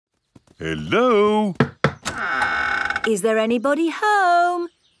Hello? Is there anybody home?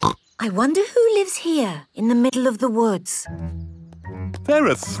 I wonder who lives here in the middle of the woods. There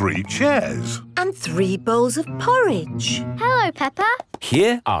are 3 chairs. And 3 bowls of porridge. Hello, Peppa.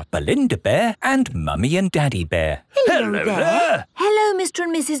 Here are Belinda Bear and Mummy and Daddy Bear. Hello there. Hello, Mr.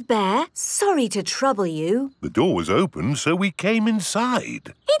 and Mrs. Bear. Sorry to trouble you. The door was open, so we came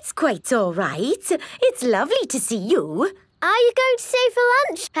inside. It's quite all right. It's lovely to see you. Are you going to stay for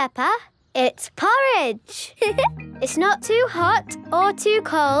lunch, Peppa? It's porridge. It's not too hot or too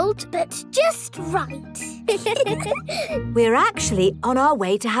cold, but just right. We're actually on our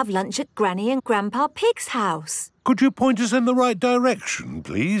way to have lunch at Granny and Grandpa Pig's house. Could you point us in the right direction,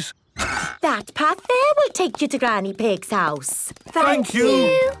 please? That path there will take you to Granny Pig's house. Thank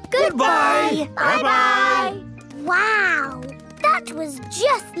you. Goodbye. Bye-bye. Wow, that was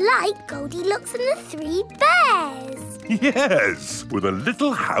just like Goldilocks and the 3 bears. Yes, with a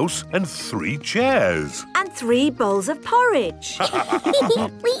little house and 3 chairs. And 3 bowls of porridge. We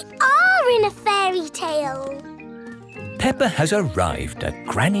are in a fairy tale. Peppa has arrived at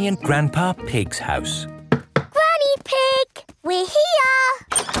Granny and Grandpa Pig's house. Granny Pig, we're here.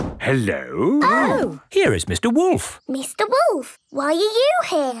 Hello? Oh. Here is Mr. Wolf. Mr. Wolf, why are you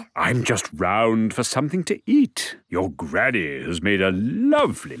here? I'm just round for something to eat. Your granny has made a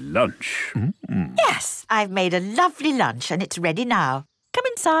lovely lunch. Yes, I've made a lovely lunch and it's ready now. Come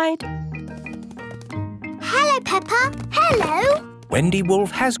inside. Hello, Peppa. Hello. Wendy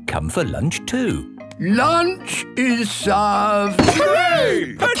Wolf has come for lunch too. Lunch is served.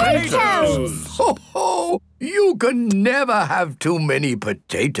 Hooray! Potatoes! Ho, ho! You can never have too many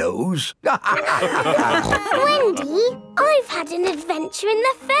potatoes. Wendy, I've had an adventure in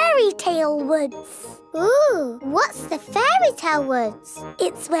the fairy tale woods. Ooh, what's the fairy tale woods?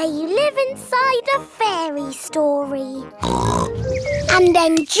 It's where you live inside a fairy story. And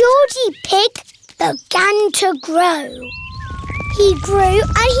then Georgie Pig began to grow. He grew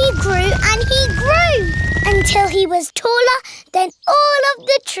and he grew and he grew until he was taller than all of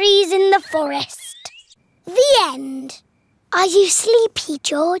the trees in the forest. The end. Are you sleepy,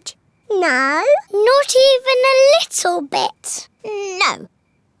 George? No. Not even a little bit? No.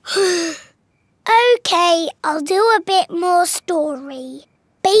 OK, I'll do a bit more story.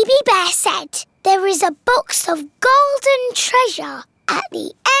 Baby Bear said there is a box of golden treasure at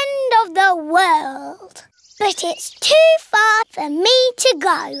the end of the world. But it's too far for me to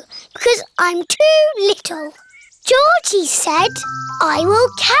go because I'm too little. Georgie said, I will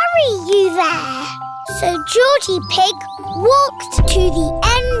carry you there. So Georgie Pig walked to the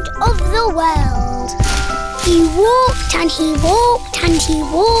end of the world. He walked and he walked and he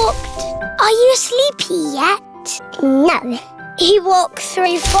walked. Are you sleepy yet? No. He walked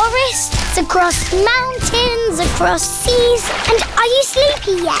through forests, across mountains, across seas. And are you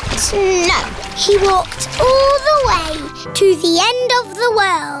sleepy yet? No. He walked all the way to the end of the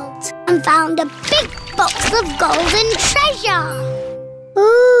world and found a big box of golden treasure.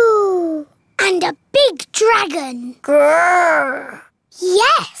 Ooh. And a big dragon. Grrr.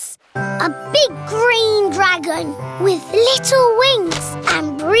 Yes, a big green dragon with little wings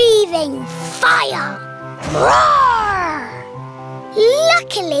and breathing fire. Roar!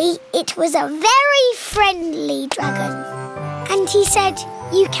 Luckily, it was a very friendly dragon. And he said,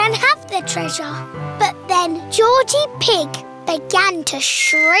 you can have the treasure. But then Georgie Pig began to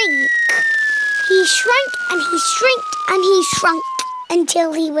shrink. He shrank and he shrinked and he shrunk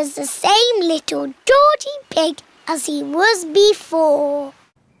until he was the same little Georgie Pig as he was before.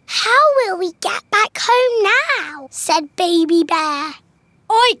 How will we get back home now? Said Baby Bear.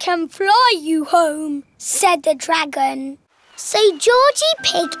 I can fly you home, said the dragon. So Georgie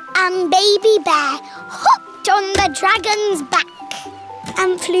Pig and Baby Bear hopped on the dragon's back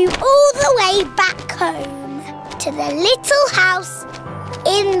and flew all the way back home to the little house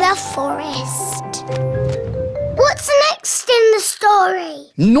in the forest. What's next in the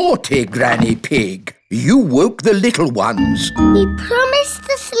story? Naughty Granny Pig. You woke the little ones. We promised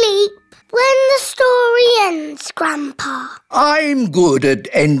to sleep when the story ends, Grandpa. I'm good at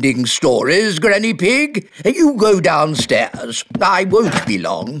ending stories, Granny Pig. You go downstairs. I won't be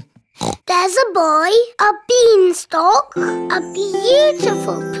long. There's a boy, a beanstalk, a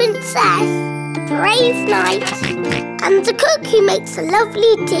beautiful princess, a brave knight, and a cook who makes a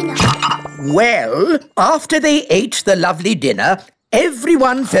lovely dinner. Well, after they ate the lovely dinner,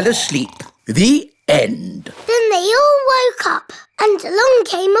 everyone fell asleep. The end. Then they all woke up and along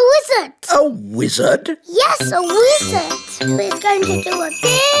came a wizard. A wizard? Yes, a wizard. who is going to do a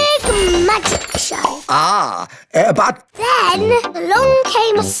big magic show. But... Then along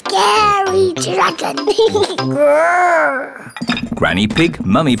came a scary dragon. Granny Pig,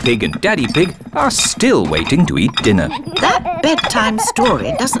 Mummy Pig and Daddy Pig are still waiting to eat dinner. That bedtime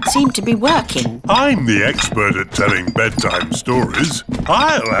story doesn't seem to be working. I'm the expert at telling bedtime stories.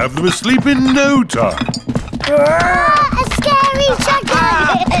 I'll have them asleep in no time. A scary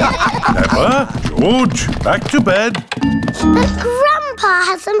dragon! Peppa, George, back to bed. But Grandpa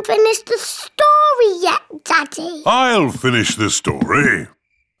hasn't finished the story yet, Daddy. I'll finish the story.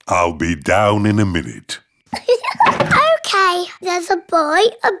 I'll be down in a minute. OK, there's a boy,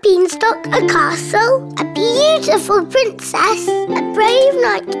 a beanstalk, a castle, a beautiful princess, a brave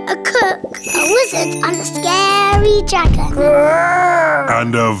knight, a cook, a wizard and a scary dragon.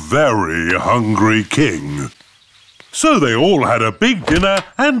 And a very hungry king. So they all had a big dinner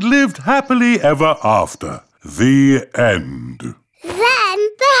and lived happily ever after. The end. Then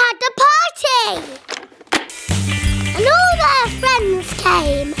they had a party. And all their friends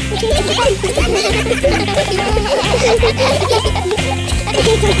came.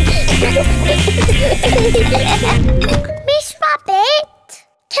 Miss Rabbit,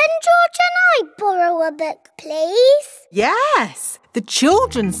 can George and I borrow a book, please? Yes, the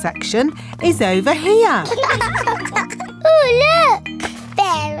children's section is over here. Oh, look!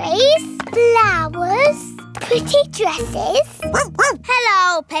 Berries, flowers, pretty dresses.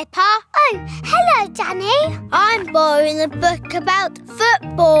 Hello, Peppa. Oh, hello, Danny. I'm borrowing a book about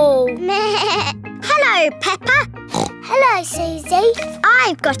football. Hello, Peppa. Hello, Susie.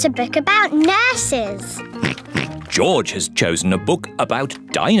 I've got a book about nurses. George has chosen a book about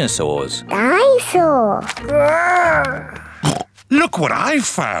dinosaurs. Dinosaur. Look what I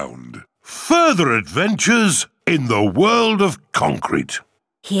found. Further adventures in the world of concrete.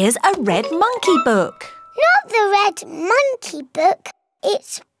 Here's a red monkey book. Not the red monkey book.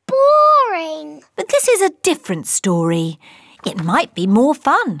 It's boring. But this is a different story. It might be more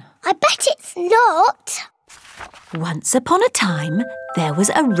fun. I bet it's not. Once upon a time, there was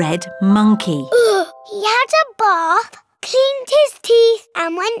a red monkey. He had a bath, cleaned his teeth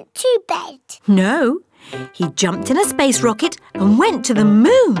and went to bed. No, he jumped in a space rocket and went to the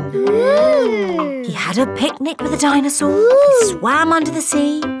moon. Ooh. He had a picnic with a dinosaur, he swam under the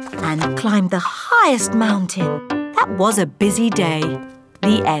sea and climbed the highest mountain. That was a busy day.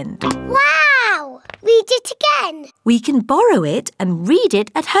 The end. Wow! Read it again. We can borrow it and read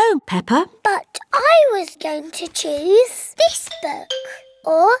it at home, Peppa. But I was going to choose this book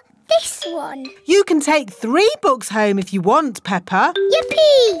or this one. You can take 3 books home if you want, Peppa.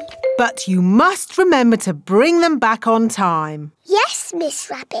 Yippee! But you must remember to bring them back on time. Yes, Miss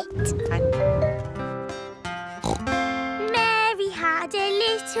Rabbit. Mary had a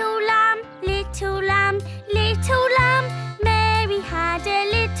little lamb, little lamb, little lamb. Mary had a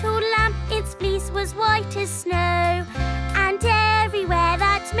little lamb, its fleece was white as snow. And everywhere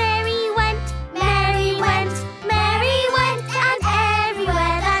that Mary went, Mary went, Mary went. And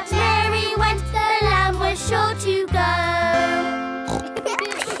everywhere that Mary went, the lamb was sure to go.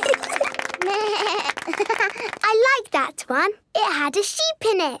 I like that one. It had a sheep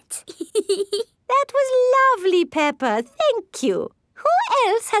in it. That was lovely, Peppa. Thank you. Who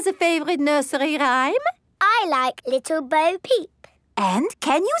else has a favourite nursery rhyme? I like Little Bo Peep. And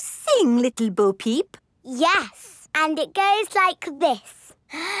can you sing, Little Bo Peep? Yes, and it goes like this.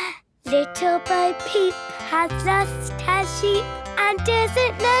 Little Bo Peep has lost her sheep and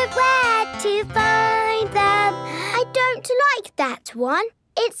doesn't know where to find them. I don't like that one.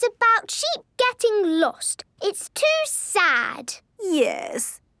 It's about sheep getting lost. It's too sad.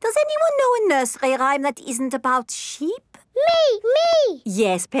 Yes. Does anyone know a nursery rhyme that isn't about sheep? Me!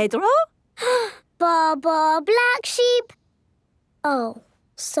 Yes, Pedro? Ba ba black sheep. Oh,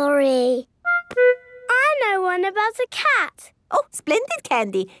 sorry. I know one about a cat. Oh, splendid,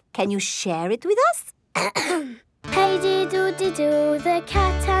 Candy. Can you share it with us? Hey diddle diddle, the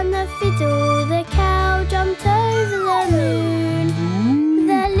cat and the fiddle, the cow jumped over the moon.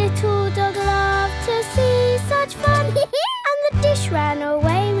 The little dog loved to see such fun, and the dish ran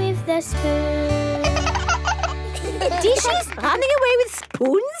away with the spoon. Dishes running away with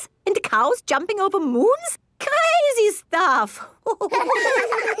spoons and cows jumping over moons? Crazy stuff.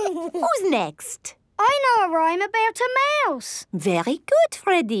 Who's next? I know a rhyme about a mouse. Very good,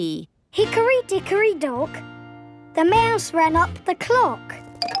 Freddy. Hickory dickory dock, the mouse ran up the clock.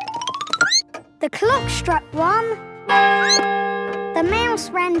 The clock struck 1, the mouse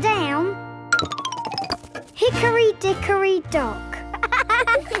ran down. Hickory dickory dock.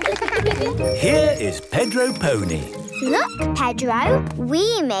 Here is Pedro Pony. Look, Pedro,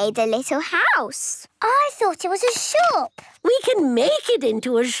 we made a little house. I thought it was a shop. We can make it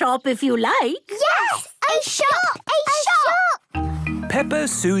into a shop if you like. Yes, a shop! A shop! Peppa,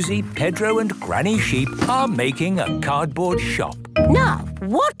 Susie, Pedro and Granny Sheep are making a cardboard shop. Now,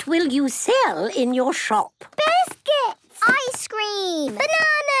 what will you sell in your shop? Biscuits! Ice cream!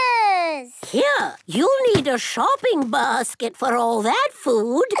 Bananas! Here, you'll need a shopping basket for all that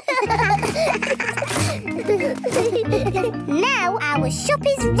food. Now our shop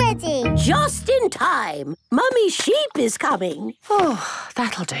is ready. Just in time. Mummy Sheep is coming. Oh,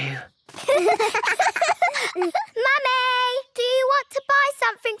 that'll do. Mummy, do you want to buy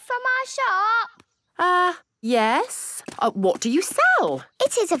something from our shop? Yes. What do you sell?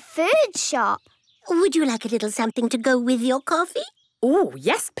 It is a food shop. Would you like a little something to go with your coffee? Oh,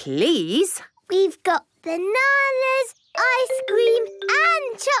 yes, please. We've got bananas, ice cream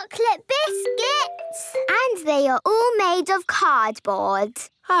and chocolate biscuits. And they are all made of cardboard.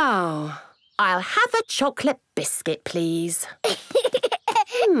 Oh, I'll have a chocolate biscuit, please.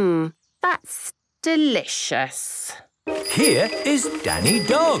 That's delicious. Here is Danny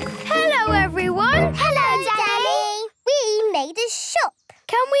Dog. Hello, everyone. Hello, Danny. We made a shop.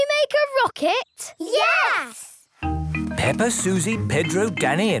 Can we make a rocket? Yes. Peppa, Susie, Pedro,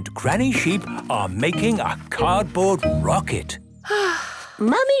 Danny and Granny Sheep are making a cardboard rocket.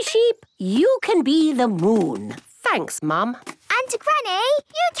 Mummy Sheep, you can be the moon. Thanks, Mum. And Granny,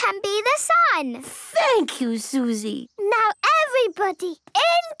 you can be the sun. Thank you, Susie. Now everybody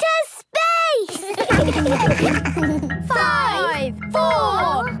into space! 5,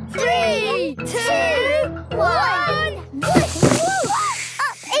 4, 3, 2, 1.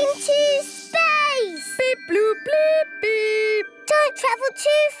 Up into space! Beep, bloop, bleep, beep. Don't travel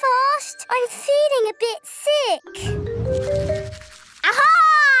too fast. I'm feeling a bit sick.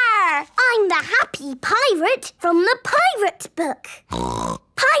 Aha! I'm the happy pirate from the pirate book.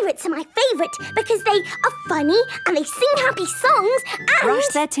 Pirates are my favourite because they are funny and they sing happy songs and... Brush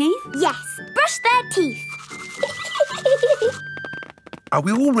their teeth? Yes, brush their teeth. Are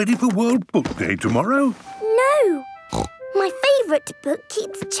we all ready for World Book Day tomorrow? No. My favourite book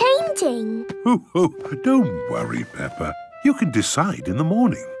keeps changing. Oh, don't worry, Peppa. You can decide in the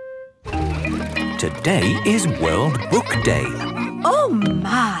morning. Today is World Book Day. Oh,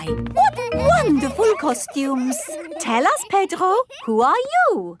 my! What wonderful costumes! Tell us, Pedro, who are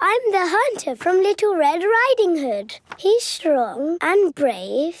you? I'm the hunter from Little Red Riding Hood. He's strong and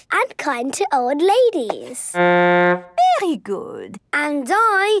brave and kind to old ladies. Very good. And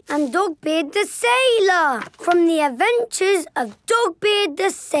I am Dogbeard the Sailor from the Adventures of Dogbeard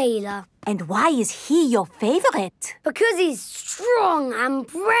the Sailor. And why is he your favourite? Because he's strong and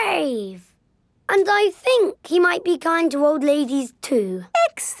brave. And I think he might be kind to old ladies too.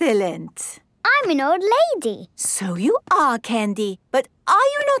 Excellent. I'm an old lady. So you are, Candy. But are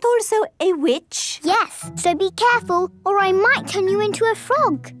you not also a witch? Yes, so be careful or I might turn you into a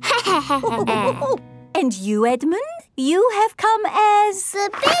frog. And you, Edmund? You have come as... The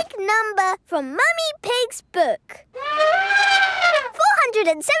big number from Mummy Pig's book.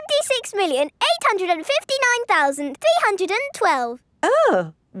 476,859,312.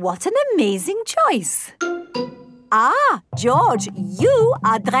 Oh, what an amazing choice. Ah, George, you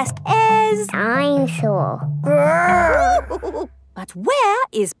are dressed as... Dinosaur. But where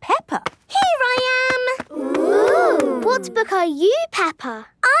is Peppa? Here I am. Ooh. What book are you, Peppa?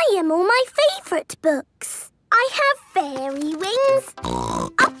 I am all my favourite books. I have fairy wings, a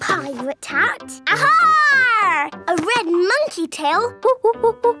pirate hat, aha! A red monkey tail,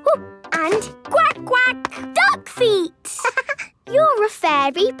 and quack quack, duck feet. You're a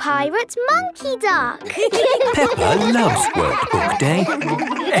fairy pirate monkey duck. Peppa loves World Book Day.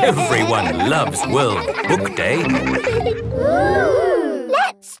 Everyone loves World Book Day. Ooh.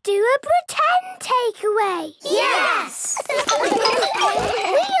 Let's do a pretend takeaway. Yes! We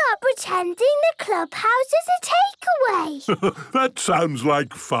are pretending the clubhouse is a takeaway. That sounds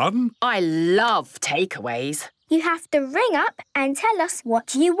like fun. I love takeaways. You have to ring up and tell us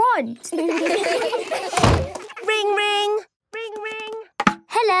what you want. Ring, ring. Ring, ring.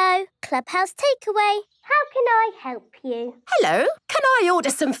 Hello, clubhouse takeaway. How can I help you? Hello, can I order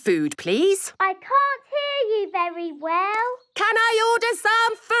some food, please? I can't hear you very well. Can I order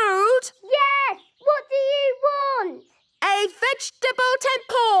some food? Yes, what do you want? A vegetable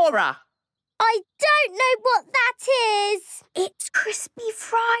tempura. I don't know what that is. It's crispy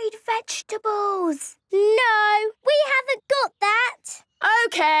fried vegetables. No, we haven't got that.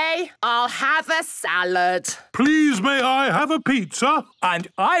 OK, I'll have a salad. Please, may I have a pizza? And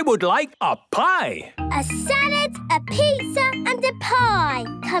I would like a pie. A salad, a pizza and a pie.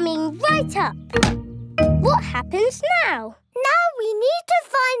 coming right up. What happens now? Now we need to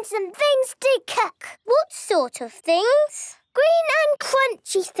find some things to cook. What sort of things? Green and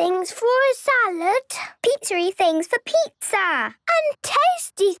crunchy things for a salad. Pizza-y things for pizza. And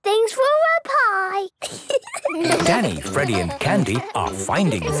tasty things for a pie. Danny, Freddie and Candy are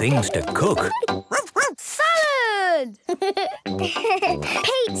finding things to cook. Salad!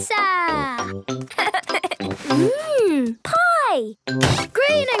 Pizza! Pie!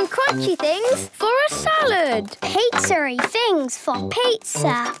 Green and crunchy things for a salad. Pizza-y things for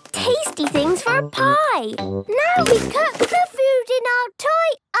pizza. Tasty things for a pie. Now we cook the food in our toy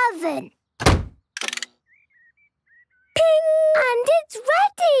oven. Ping! And it's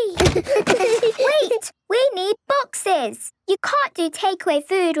ready! Wait! We need boxes. You can't do takeaway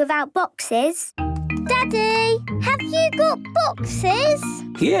food without boxes. Daddy, have you got boxes?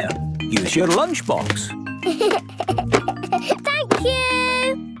 Here, use your lunchbox. Thank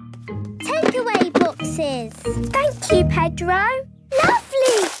you. Takeaway boxes. Thank you, Pedro.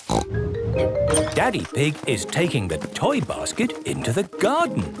 Lovely. Daddy Pig is taking the toy basket into the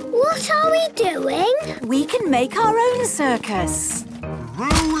garden. What are we doing? We can make our own circus.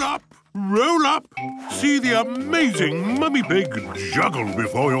 Roll up! Roll up! See the amazing Mummy Pig juggle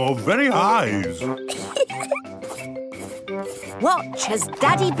before your very eyes. Watch as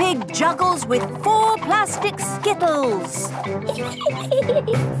Daddy Pig juggles with 4 plastic skittles.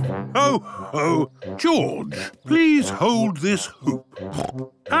 Ho, ho! George, please hold this hoop.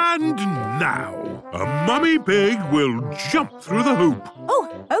 And now, a Mummy Pig will jump through the hoop.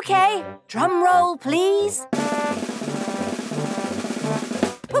 Oh, OK. Drum roll, please.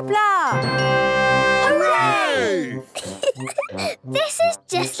 Hoopla! Hooray! This is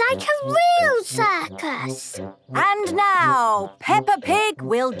just like a real circus. And now, Peppa Pig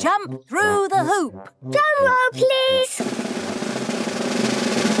will jump through the hoop. Drum roll, please.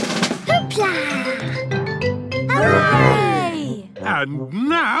 Hoopla! Hooray! And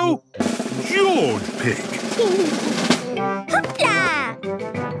now, George Pig. Hoopla!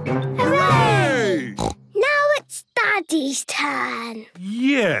 Hooray! Now it's Daddy's turn.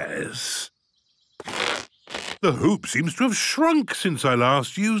 Yes. The hoop seems to have shrunk since I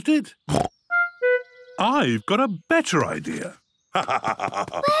last used it. I've got a better idea. Where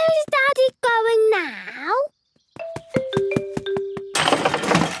is Daddy going now?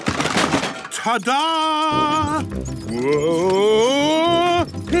 Ta-da! Whoa!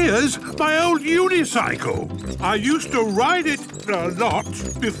 Here's my old unicycle. I used to ride it a lot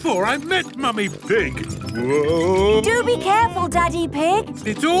before I met Mummy Pig. Whoa! Do be careful, Daddy Pig.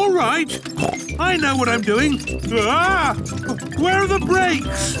 It's all right. I know what I'm doing. Ah! Where are the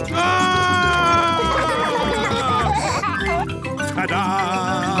brakes? Ah!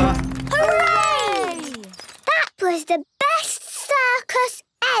 Ta-da! Hooray! That was the best circus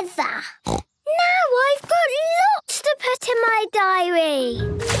ever. Now I've got lots to put in my diary.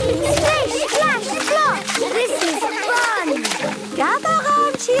 Splish, splash, splosh. This is fun. Gather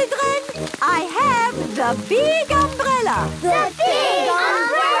round, children. I have the big umbrella. The big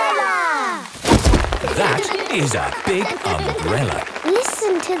umbrella. That is a big umbrella.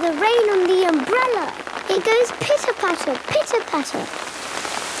 Listen to the rain on the umbrella. It goes pitter-patter, pitter-patter.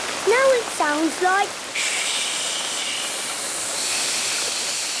 Now it sounds like...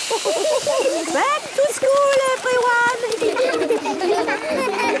 Back to school, everyone!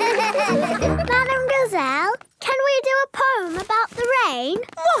 Madam Gazelle, can we do a poem about the rain?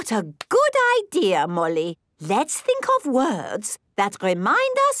 What a good idea, Molly. Let's think of words that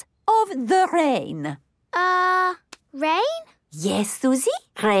remind us of the rain. Rain? Yes, Susie,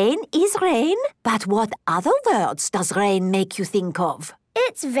 rain is rain. But what other words does rain make you think of?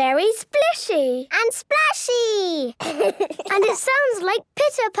 It's very splishy. And splashy. And it sounds like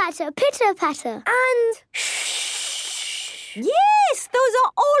pitter-patter, pitter-patter. And... Yes, those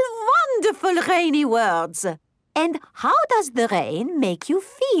are all wonderful rainy words. And how does the rain make you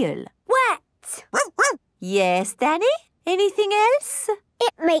feel? Wet. Yes, Danny? Anything else?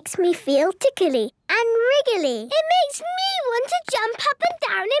 It makes me feel tickly and wriggly. It makes me want to jump up and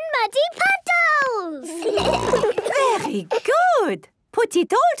down in muddy puddles. Very good. Put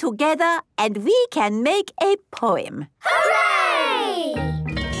it all together and we can make a poem. Hooray!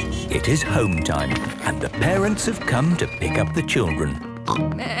 It is home time and the parents have come to pick up the children.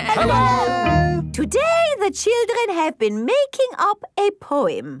 Hello! Today the children have been making up a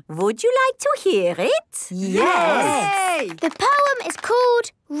poem. Would you like to hear it? Yes! The poem is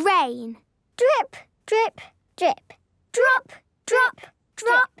called Rain. Drip, drip, drip. Drop, drop,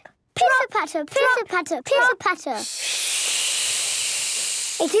 drop. Pitter-patter, pitter-patter, pitter-patter.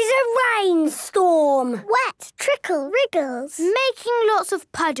 It is a rainstorm. Wet trickle wriggles. Making lots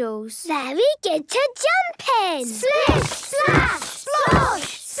of puddles. Very good to jump in. Slip, splash,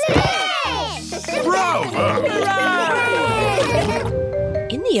 splosh, slip! Bravo!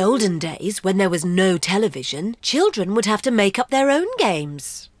 In the olden days, when there was no television, children would have to make up their own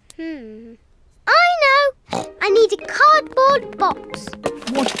games. I know. I need a cardboard box.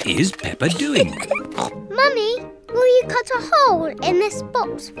 What is Peppa doing? Mummy, will you cut a hole in this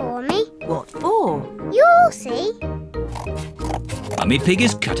box for me? What for? You'll see. Mummy Pig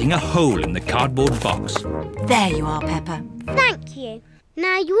is cutting a hole in the cardboard box. There you are, Peppa. Thank you.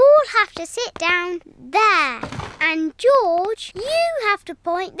 Now you all have to sit down there. And George, you have to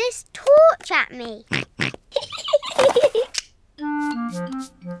point this torch at me.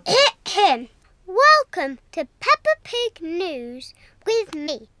 Hit him. Welcome to Peppa Pig News with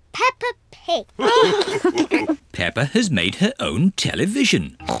me, Peppa Pig. Peppa has made her own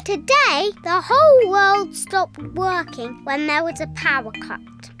television. Today, the whole world stopped working when there was a power cut.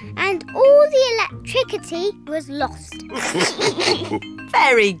 And all the electricity was lost.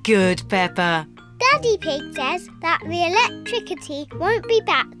 Very good, Peppa. Daddy Pig says that the electricity won't be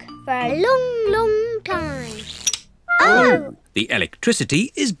back for a long, long time. Oh! The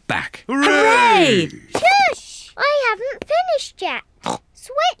electricity is back. Hooray! Shush! I haven't finished yet.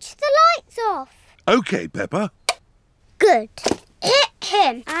 Switch the lights off. OK, Peppa. Good. Hit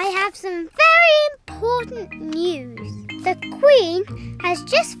him. I have some very important news. The Queen has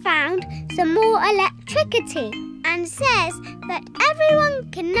just found some more electricity and says that everyone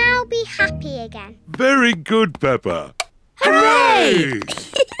can now be happy again. Very good, Peppa. Hooray!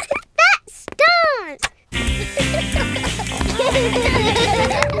 Let's dance!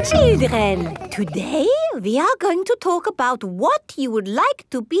 Children, today we are going to talk about what you would like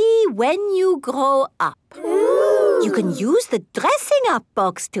to be when you grow up. Ooh. You can use the dressing up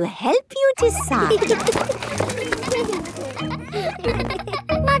box to help you decide.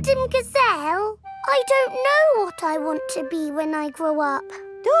 Madam Gazelle, I don't know what I want to be when I grow up.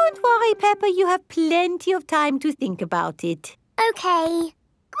 Don't worry, Peppa, you have plenty of time to think about it. OK.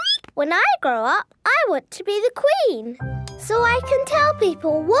 When I grow up, I want to be the Queen, so I can tell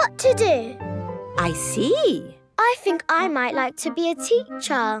people what to do. I see. I think I might like to be a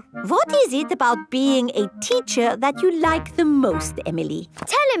teacher. What is it about being a teacher that you like the most, Emily?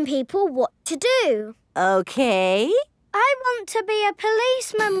 Telling people what to do. OK. I want to be a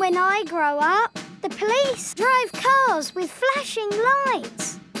policeman when I grow up. The police drive cars with flashing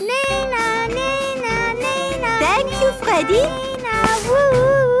lights. Nina, Nina, Nina. Thank you, Freddie. Nina, woo,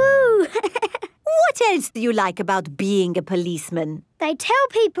 woo, woo. What else do you like about being a policeman? They tell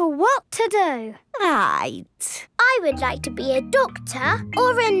people what to do. Right. I would like to be a doctor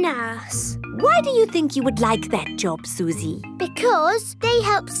or a nurse. Why do you think you would like that job, Susie? Because they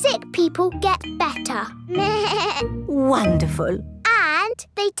help sick people get better. Wonderful. And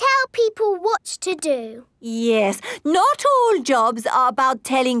they tell people what to do. Yes, not all jobs are about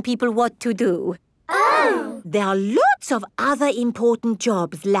telling people what to do. Oh! There are lots of other important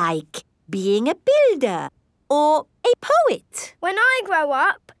jobs like being a builder or a poet. When I grow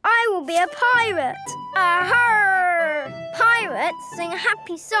up, I will be a pirate. Aha! Pirates sing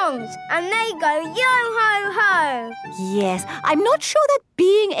happy songs and they go yo-ho-ho. Yes, I'm not sure that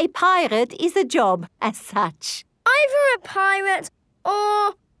being a pirate is a job as such. Either a pirate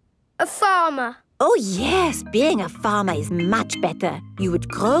or a farmer. Oh yes, being a farmer is much better. You would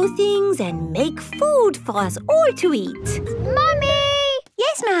grow things and make food for us all to eat. Mummy!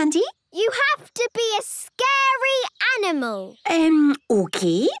 Yes, Mandy? You have to be a scary animal.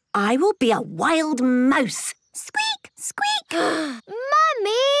 OK. I will be a wild mouse. Squeak, squeak. Mummy,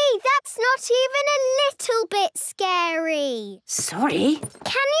 that's not even a little bit scary. Sorry.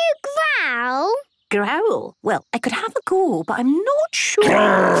 Can you growl? Growl? Well, I could have a go, but I'm not sure.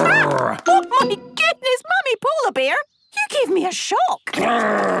 Oh, my goodness, Mummy Polar Bear! You gave me a shock.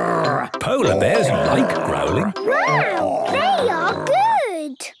 Polar bears like growling. Wow, they are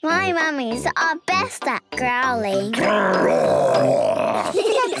good. My mummies are best at growling.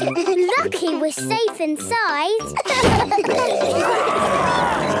 Lucky we're safe inside.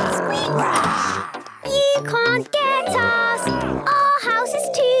 You can't get us. Our house is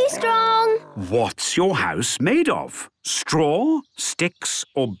too strong. What's your house made of? Straw, sticks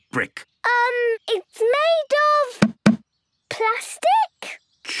or brick? It's made of plastic.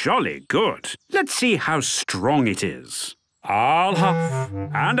 Jolly good. Let's see how strong it is. I'll huff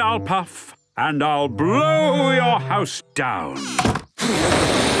and I'll puff and I'll blow your house down.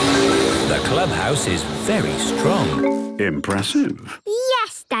 The clubhouse is very strong. Impressive.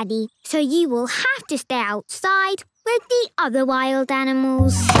 Yes, Daddy. So you will have to stay outside with the other wild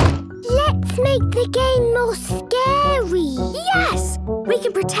animals. Let's make the game more scary. Yes! We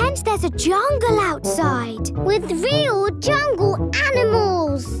can pretend there's a jungle outside. With real jungle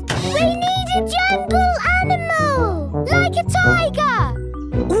animals. We need a jungle animal! Like a tiger!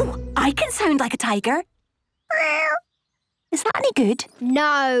 Ooh, I can sound like a tiger. Is that any good?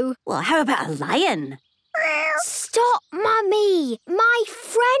 No. Well, how about a lion? Stop, Mummy! My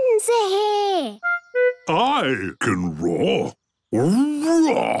friends are here. I can roar.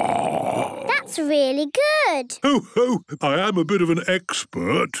 Roar! That's really good. Ho, ho! I am a bit of an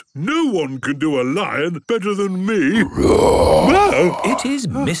expert. No one can do a lion better than me. Well, It is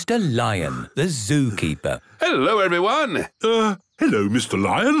Mr. Lion, the zookeeper. Hello, everyone. hello, Mr.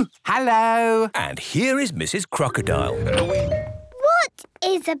 Lion. Hello. And here is Mrs. Crocodile. What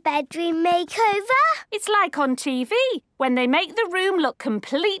is a bedroom makeover? It's like on TV, when they make the room look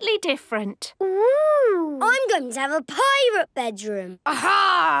completely different. Ooh. I'm going to have a pirate bedroom.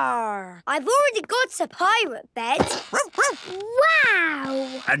 Aha! I've already got a pirate bed.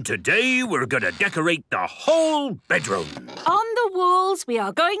 Wow! And today we're going to decorate the whole bedroom. On the walls, we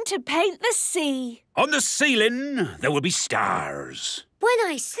are going to paint the sea. On the ceiling, there will be stars. When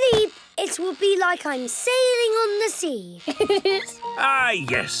I sleep, it will be like I'm sailing on the sea. Ah,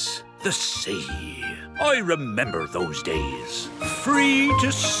 yes, the sea. I remember those days. Free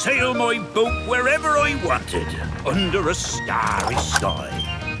to sail my boat wherever I wanted, under a starry sky,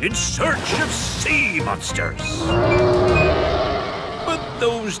 in search of sea monsters. But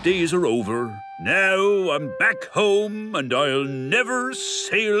those days are over. Now I'm back home and I'll never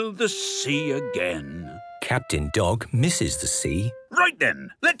sail the sea again. Captain Dog misses the sea. Right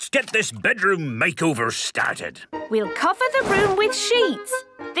then, let's get this bedroom makeover started. We'll cover the room with sheets.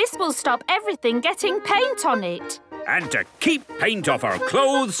 This will stop everything getting paint on it. And to keep paint off our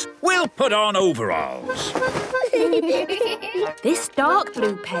clothes, we'll put on overalls. This dark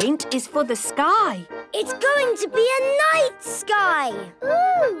blue paint is for the sky. It's going to be a night sky.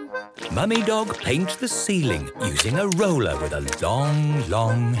 Ooh! Mummy Dog paints the ceiling using a roller with a long,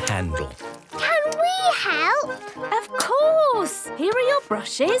 long handle. Can we help? Of course! Here are your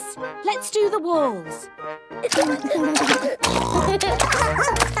brushes. Let's do the walls.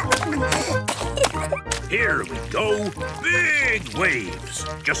 Here we go. Big waves,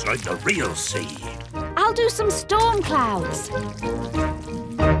 just like the real sea. I'll do some storm clouds.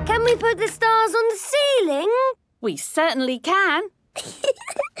 Can we put the stars on the ceiling? We certainly can.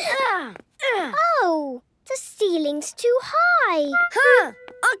 Oh, the ceiling's too high. Huh,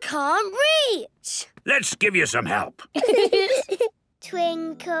 I can't reach. Let's give you some help.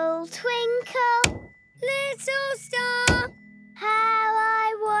 Twinkle, twinkle, Little star, how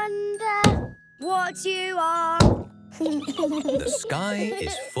I wonder what you are. The sky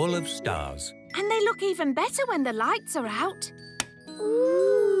is full of stars. And they look even better when the lights are out.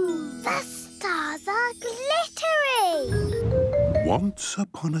 Ooh, the stars are glittery. Once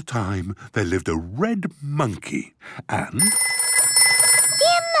upon a time, there lived a red monkey and...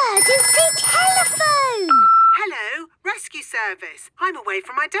 The emergency telephone! Hello, rescue service. I'm away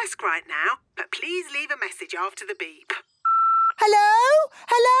from my desk right now, but please leave a message after the beep. Hello?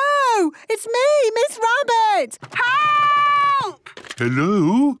 Hello? It's me, Miss Rabbit. Help!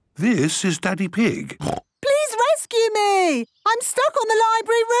 Hello? This is Daddy Pig. Please rescue me. I'm stuck on the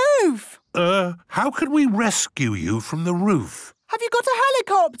library roof. How can we rescue you from the roof? Have you got a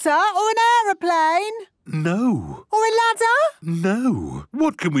helicopter or an aeroplane? No. Or a ladder? No.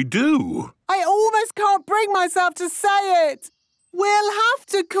 What can we do? I almost can't bring myself to say it. We'll have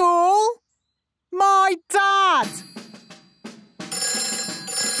to call my dad.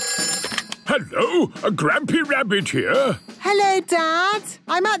 Hello, Grampy Rabbit here. Hello, Dad.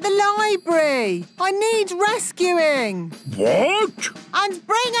 I'm at the library. I need rescuing. What? And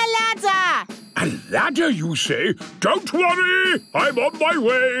bring a ladder. A ladder, you say? Don't worry, I'm on my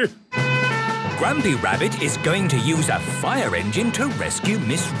way. Grumpy Rabbit is going to use a fire engine to rescue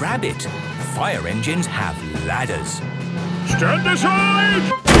Miss Rabbit. Fire engines have ladders. Stand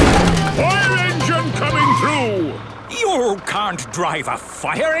aside! Fire engine coming through! You can't drive a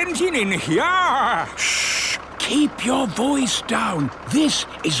fire engine in here! Shh! Keep your voice down. This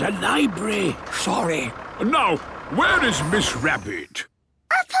is a library. Sorry. Now, where is Miss Rabbit?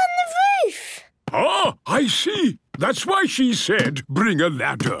 Up on the roof. Ah, I see. That's why she said bring a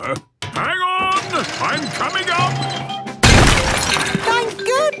ladder. Hang on! I'm coming up! Thank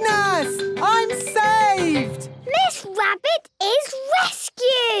goodness! I'm saved! Miss Rabbit is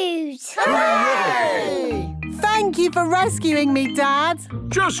rescued! Hooray! Thank you for rescuing me, Dad.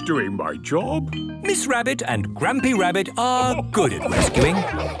 Just doing my job. Miss Rabbit and Grampy Rabbit are good at rescuing.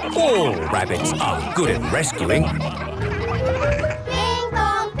 All rabbits are good at rescuing. Bing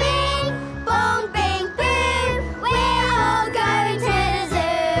bong bing, bong bing boom. We're all going to the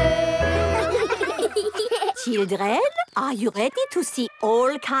zoo. Children, are you ready to see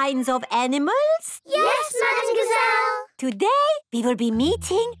all kinds of animals? Yes, Madam Gazelle. Today, we will be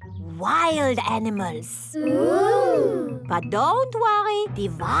meeting wild animals. Ooh. But don't worry, the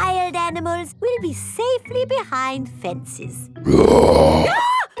wild animals will be safely behind fences. A lion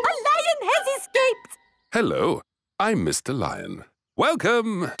has escaped! Hello, I'm Mr. Lion.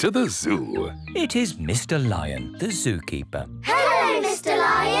 Welcome to the zoo. It is Mr. Lion, the zookeeper. Hello, Mr.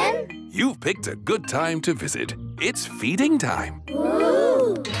 Lion. You've picked a good time to visit. It's feeding time.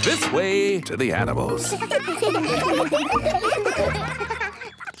 Ooh. This way to the animals.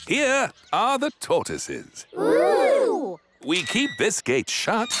 Here are the tortoises. Ooh. We keep this gate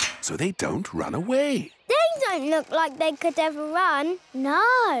shut so they don't run away. They don't look like they could ever run.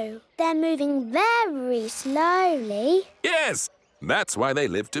 No, they're moving very slowly. Yes, that's why they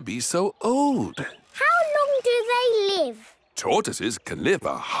live to be so old. How long do they live? Tortoises can live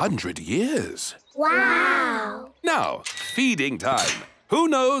 100 years. Wow. Now, feeding time. Who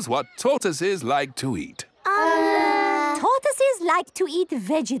knows what tortoises like to eat? Tortoises like to eat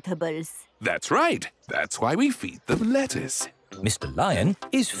vegetables. That's right. That's why we feed them lettuce. Mr. Lion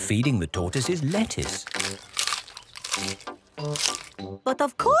is feeding the tortoises lettuce. But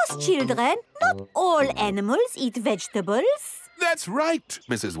of course, children, not all animals eat vegetables. That's right,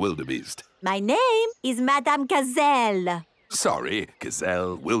 Mrs. Wildebeest. My name is Madame Gazelle. Sorry,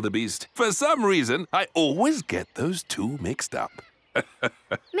 Gazelle, Wildebeest. For some reason, I always get those two mixed up.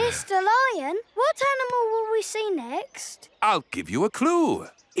 Mr. Lion, what animal will we see next? I'll give you a clue.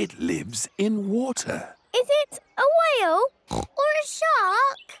 It lives in water. Is it a whale or a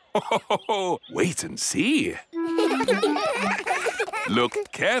shark? Oh, wait and see. Look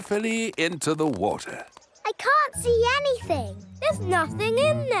carefully into the water. I can't see anything. There's nothing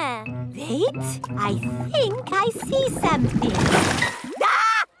in there. Wait, I think I see something.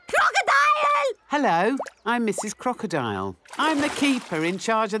 Ah! Crocodile! Hello, I'm Mrs. Crocodile. I'm the keeper in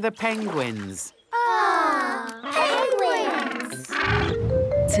charge of the penguins. Penguins!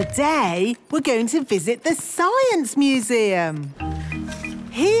 Today, we're going to visit the Science Museum.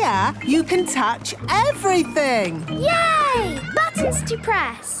 Here, you can touch everything. Yay! Buttons to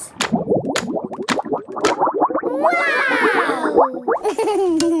press. Wow!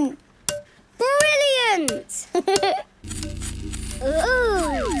 Brilliant!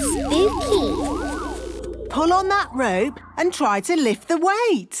 Ooh, spooky. Pull on that rope and try to lift the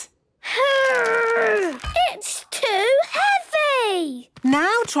weight. It's too heavy.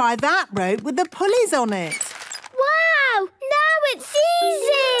 Now try that rope with the pulleys on it. Wow! Now it's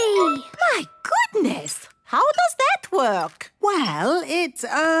easy. My goodness! How does that work? Well, The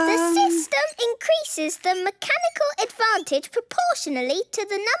system increases the mechanical advantage proportionally to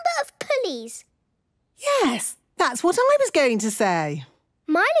the number of pulleys. Yes, that's what I was going to say.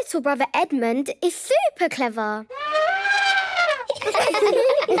 My little brother Edmund is super clever.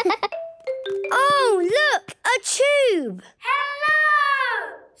 Oh, look! A tube!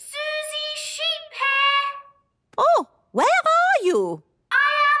 Hello! Susie Sheephair! Oh, where are you?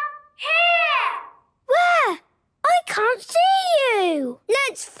 I am here! Where? I can't see you!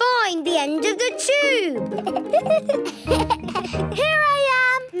 Let's find the end of the tube! Here I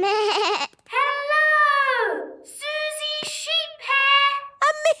am! Hello! Susie Sheephair!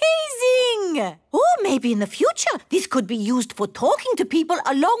 Amazing! Oh, maybe in the future this could be used for talking to people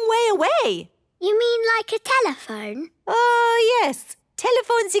a long way away. You mean like a telephone? Oh, yes.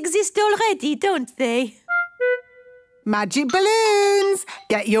 Telephones exist already, don't they? Magic balloons!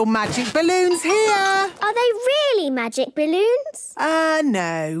 Get your magic balloons here! Are they really magic balloons?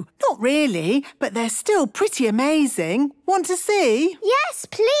 No, not really, but they're still pretty amazing. Want to see? Yes,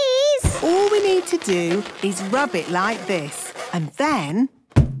 please! All we need to do is rub it like this, and then...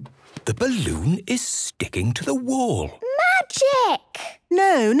 The balloon is sticking to the wall. Magic!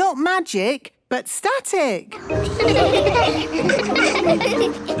 No, not magic, but static.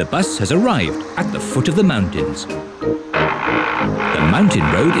 The bus has arrived at the foot of the mountains. The mountain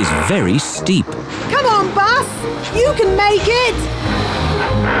road is very steep. Come on, bus! You can make it!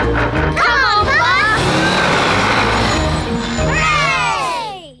 Come on, bus!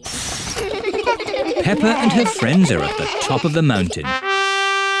 Hooray! Peppa and her friends are at the top of the mountain.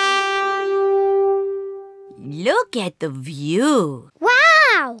 Look at the view.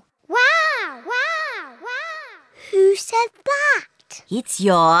 Wow! Wow! Wow! Wow! Who said that? It's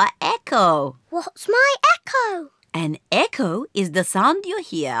your echo. What's my echo? An echo is the sound you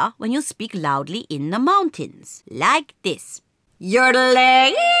hear when you speak loudly in the mountains, like this.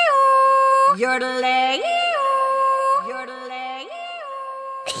 Yodelay-oo, yodelay-oo, yodelay-oo.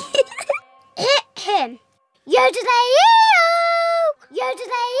 Yodelay-ee-oo,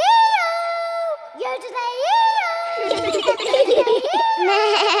 yodelay-ee-oo, yodelay-ee-oo.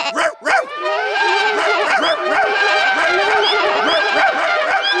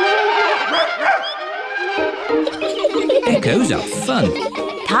 Echoes are fun.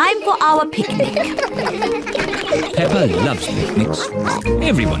 Time for our picnic. Peppa loves picnics.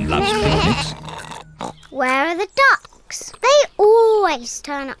 Everyone loves picnics. Where are the ducks? They always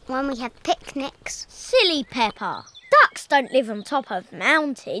turn up when we have picnics. Silly Peppa. Ducks don't live on top of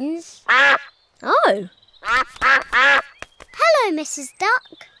mountains. Oh. Hello, Mrs. Duck.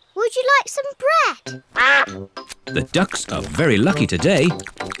 Would you like some bread? The ducks are very lucky today.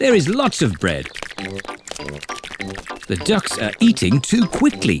 There is lots of bread. The ducks are eating too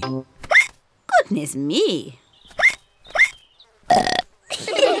quickly. Goodness me.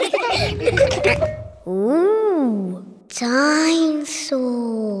 Ooh, dinosaur.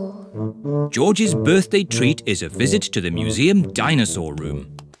 George's birthday treat is a visit to the museum dinosaur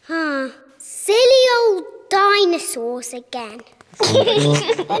room. Silly old dinosaurs again.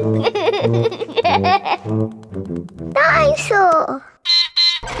 Dinosaur.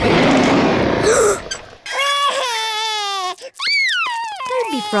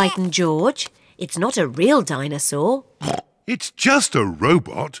 Don't be frightened, George. It's not a real dinosaur. It's just a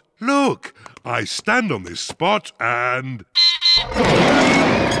robot. Look, I stand on this spot and...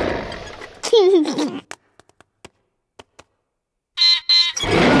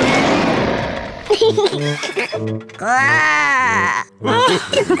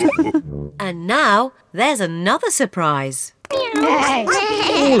 And now there's another surprise.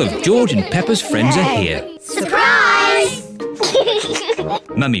 All of George and Peppa's friends are here. Surprise!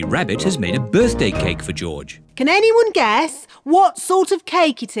 Mummy Rabbit has made a birthday cake for George. Can anyone guess what sort of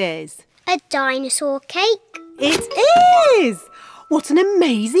cake it is? A dinosaur cake. It is! What an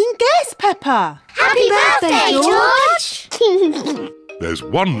amazing guess, Peppa! Happy birthday, George! There's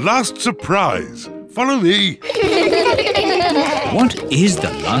one last surprise. Follow me. What is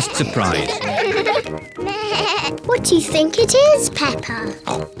the last surprise? What do you think it is, Peppa?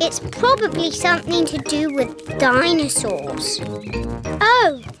 It's probably something to do with dinosaurs.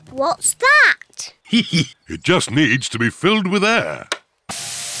 Oh, what's that? It just needs to be filled with air.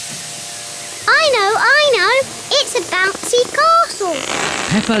 I know. It's a bouncy castle.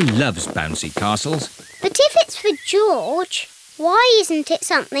 Peppa loves bouncy castles. But if it's for George, why isn't it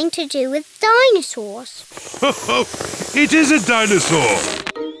something to do with dinosaurs? It is a dinosaur.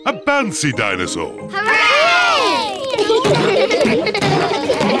 A bouncy dinosaur. Hooray!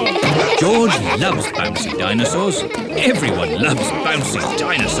 George loves bouncy dinosaurs. Everyone loves bouncy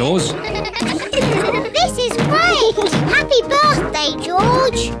dinosaurs. This is great! Happy birthday,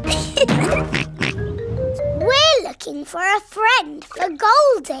 George! We're looking for a friend for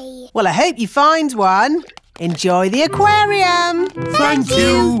Goldie. Well, I hope you find one. Enjoy the aquarium. Thank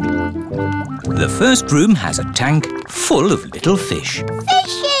you. The first room has a tank full of little fish.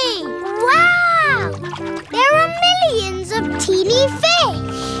 Fishy! Wow! There are millions of teeny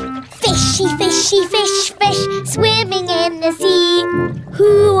fish. Fishy, fishy, fish, fish, swimming in the sea.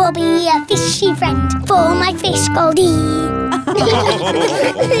 Who will be a fishy friend for my fish Goldie?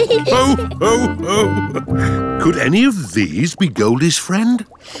 Ho, ho, ho. Could any of these be Goldie's friend?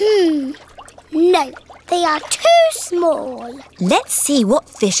 No, they are too small. Let's see what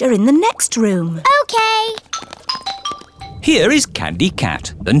fish are in the next room. OK. Here is Candy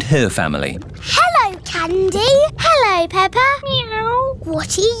Cat and her family. Hello, Candy. Hello, Peppa. Meow.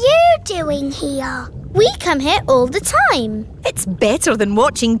 What are you doing here? We come here all the time. It's better than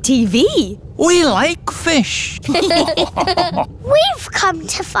watching TV. We like fish. We've come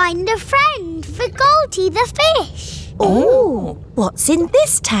to find a friend for Goldie the fish. Oh, what's in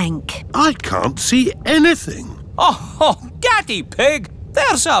this tank? I can't see anything. Oh, Daddy Pig,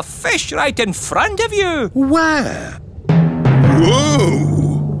 there's a fish right in front of you. Where?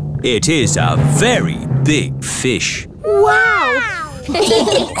 Whoa! It is a very big fish. Wow!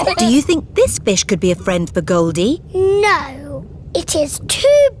 Do you think this fish could be a friend for Goldie? No, it is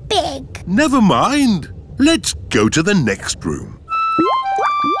too big. Never mind. Let's go to the next room.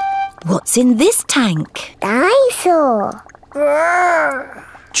 What's in this tank? Dinosaur.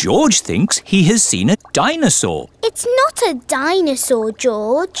 George thinks he has seen a dinosaur. It's not a dinosaur,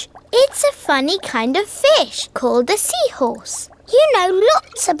 George. It's a funny kind of fish called a seahorse. You know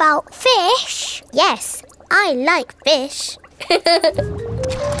lots about fish. Yes, I like fish.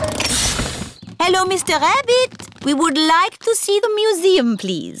 Hello, Mr. Rabbit. We would like to see the museum,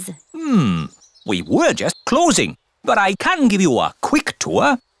 please. We were just closing, but I can give you a quick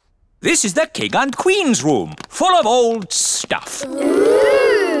tour. This is the King and Queen's room, full of old stuff.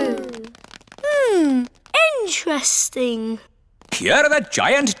 Interesting. Here are the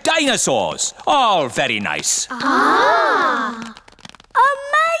giant dinosaurs, all very nice.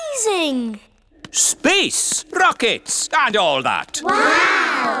 Amazing. Space, rockets, and all that.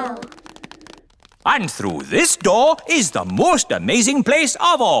 Wow. And through this door is the most amazing place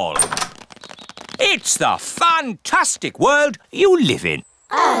of all. It's the fantastic world you live in.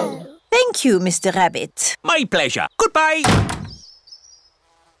 Thank you, Mr. Rabbit. My pleasure. Goodbye.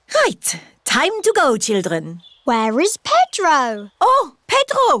 Right, time to go, children. Where is Pedro? Oh,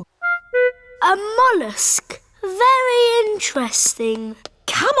 Pedro! A mollusk. Very interesting.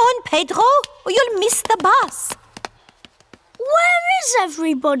 Come on, Pedro, or you'll miss the bus. Where is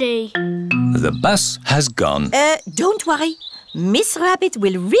everybody? The bus has gone. Don't worry. Miss Rabbit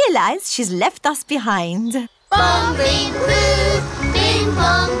will realise she's left us behind. Bong, bing, boo. Bing,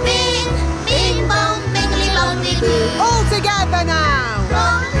 bong, bing. Bing, bong, bingly, bongly, boo. All together now.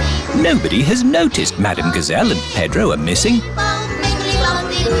 Bong, bing, Nobody has noticed Madame Gazelle and Pedro are missing. bong, bingly,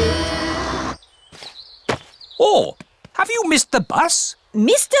 bongly, boo. Oh, have you missed the bus?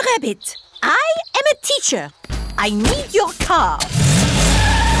 Mr. Rabbit, I am a teacher. I need your car.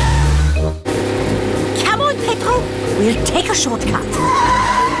 Come on, Pedro. We'll take a shortcut.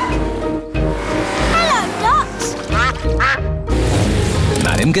 Hello, Dot.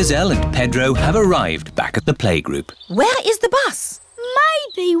 Madame Gazelle and Pedro have arrived back at the playgroup. Where is the bus?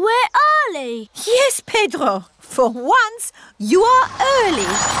 Maybe we're early. Yes, Pedro. For once, you are early.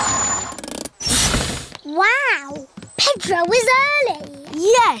 Wow. Pedro is early.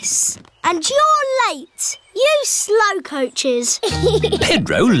 Yes, and you're late. You slow coaches.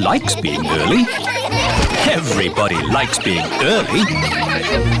 Pedro likes being early. Everybody likes being early.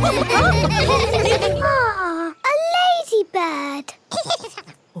 A ladybird.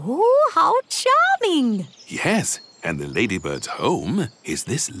 Oh, how charming. Yes, and the ladybird's home is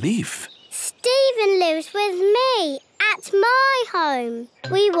this leaf. Stephen lives with me at my home.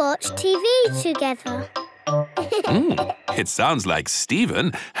 We watch TV together. It sounds like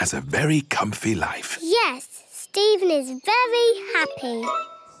Stephen has a very comfy life. Yes, Stephen is very happy.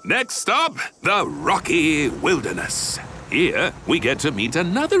 Next stop, the rocky wilderness. Here, we get to meet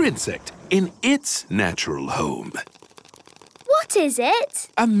another insect in its natural home. What is it?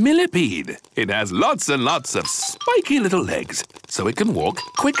 A millipede. It has lots and lots of spiky little legs, so it can walk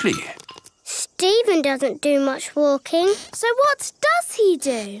quickly. Stephen doesn't do much walking. So what does he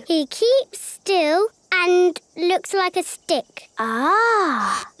do? He keeps still and looks like a stick.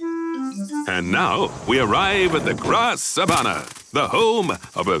 Ah. And now we arrive at the grass savanna, the home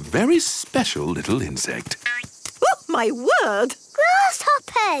of a very special little insect. Oh, my word.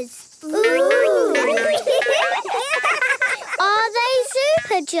 Grasshoppers. Ooh. Are they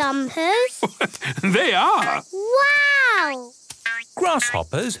super jumpers? They are. Wow.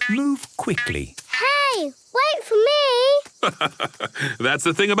 Grasshoppers move quickly. Hey, wait for me. That's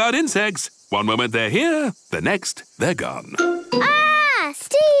the thing about insects. One moment they're here, the next they're gone. Ah,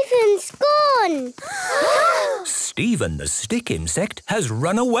 Stephen's gone. Stephen the stick insect has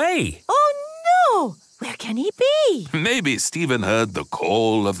run away. Oh, no. Where can he be? Maybe Stephen heard the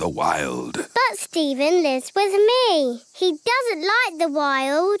call of the wild. But Stephen lives with me. He doesn't like the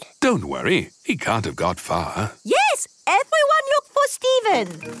wild. Don't worry, he can't have got far. Yes, everyone look for Stephen.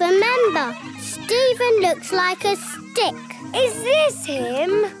 Remember, Stephen looks like a stick. Is this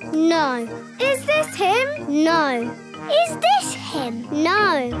him? No. Is this him? No. Is this him?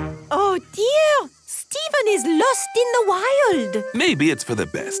 No. Oh, dear. Stephen is lost in the wild. Maybe it's for the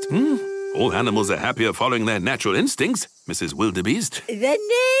best. All animals are happier following their natural instincts, Mrs. Wildebeest. The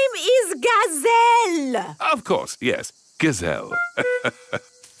name is Gazelle. Of course, yes. Gazelle. Look,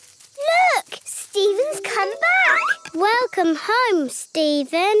 Stephen's come back. Welcome home,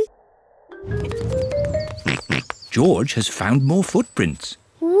 Stephen. George has found more footprints.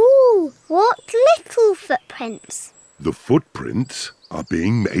 Ooh, what little footprints. The footprints are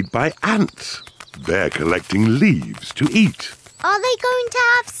being made by ants. They're collecting leaves to eat. Are they going to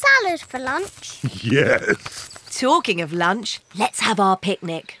have salad for lunch? Yes. Talking of lunch, let's have our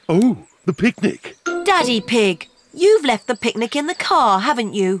picnic. Oh, the picnic. Daddy Pig, you've left the picnic in the car,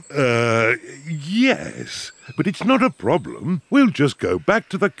 haven't you? Yes. But it's not a problem. We'll just go back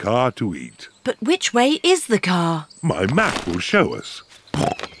to the car to eat. But which way is the car? My map will show us.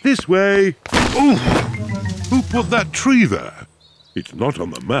 This way. Oh! Who put that tree there? It's not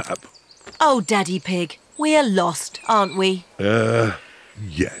on the map. Oh, Daddy Pig, we're lost, aren't we?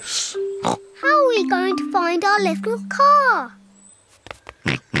 Yes. How are we going to find our little car?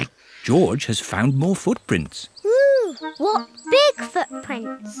 George has found more footprints. Ooh, what big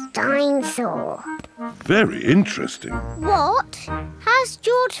footprints? Dinosaur. Very interesting. What? Has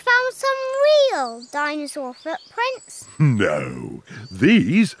George found some real dinosaur footprints? No,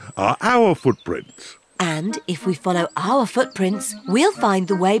 these are our footprints. And if we follow our footprints, we'll find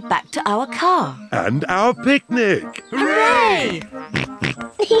the way back to our car. And our picnic. Hooray!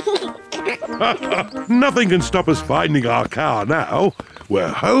 Nothing can stop us finding our car now. We're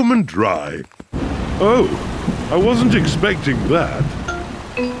home and dry. Oh, I wasn't expecting that.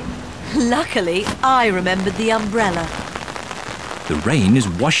 Luckily, I remembered the umbrella. The rain is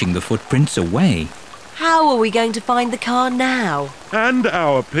washing the footprints away. How are we going to find the car now? And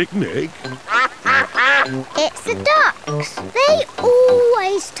our picnic. It's the ducks. They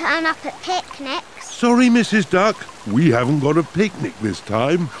always turn up at picnics. Sorry, Mrs. Duck. We haven't got a picnic this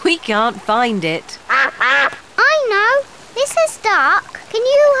time. We can't find it. I know. Mrs. Duck, can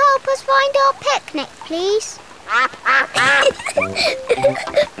you help us find our picnic, please?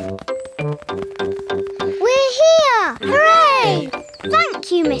 We're here! Hooray! Thank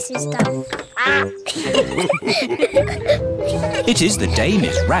you, Mrs. Duck. It is the day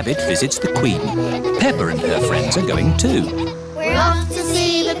Miss Rabbit visits the Queen. Peppa and her friends are going too. We're off to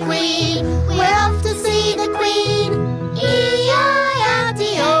see the Queen. We're off to see the Queen.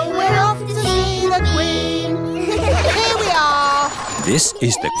 E-I-R-D-O. We're off to see the Queen. Here we are. This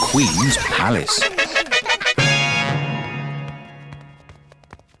is the Queen's palace.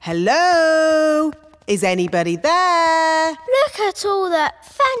 Hello? Is anybody there? Look at all that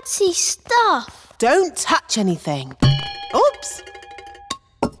fancy stuff. Don't touch anything. Oops.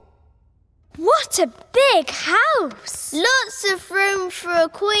 What a big house. Lots of room for a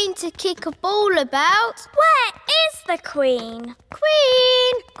queen to kick a ball about. Where is the Queen?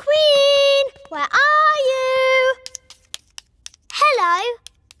 Queen! Queen! Where are you? Hello.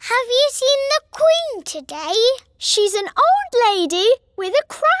 Have you seen the Queen today? She's an old lady with a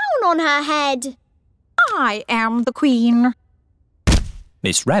crown on her head. I am the Queen.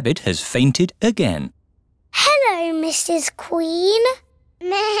 Miss Rabbit has fainted again. Hello, Mrs. Queen.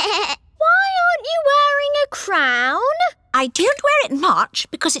 Meh. Why aren't you wearing a crown? I don't wear it much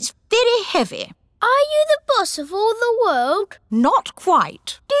because it's very heavy. Are you the boss of all the world? Not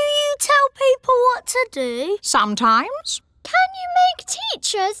quite. Do you tell people what to do? Sometimes. Can you make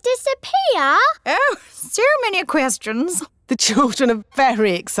teachers disappear? Oh, so many questions. The children are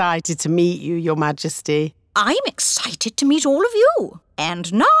very excited to meet you, Your Majesty. I'm excited to meet all of you.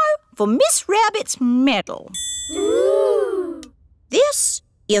 And now for Miss Rabbit's medal. Ooh. This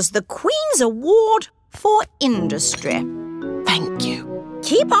is the Queen's Award for Industry. Thank you.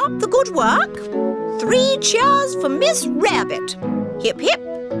 Keep up the good work. 3 cheers for Miss Rabbit. Hip, hip.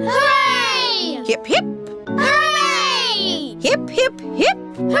 Hooray! Hip, hip. Hooray! Hip, hip, hip.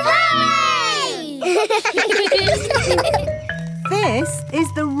 Hooray! This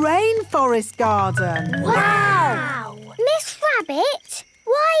is the rainforest garden. Wow! Miss Rabbit,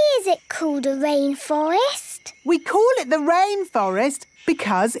 why is it called a rainforest? We call it the rainforest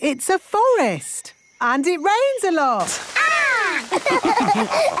because it's a forest. And it rains a lot.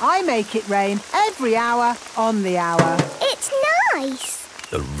 I make it rain every hour on the hour. It's nice.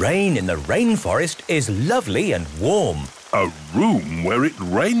 The rain in the rainforest is lovely and warm. A room where it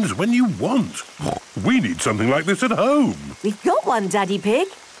rains when you want. We need something like this at home. We've got one, Daddy Pig.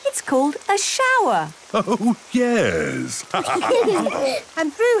 It's called a shower. Oh, yes.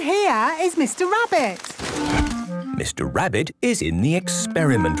 And through here is Mr. Rabbit. Mr. Rabbit is in the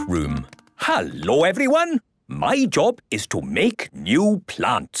experiment room. Hello, everyone. My job is to make new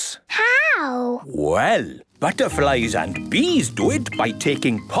plants. How? Well, butterflies and bees do it by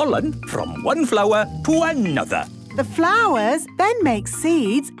taking pollen from one flower to another. The flowers then make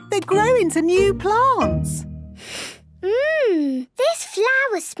seeds that grow into new plants. This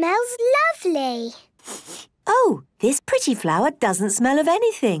flower smells lovely. Oh, this pretty flower doesn't smell of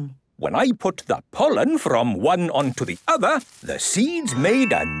anything. When I put the pollen from one onto the other, the seeds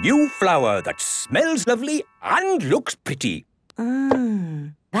made a new flower that smells lovely and looks pretty.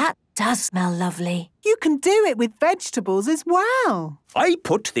 That does smell lovely. You can do it with vegetables as well. I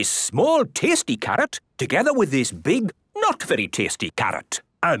put this small tasty carrot together with this big, not very tasty carrot.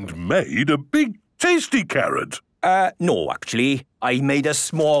 And made a big tasty carrot. No, actually. I made a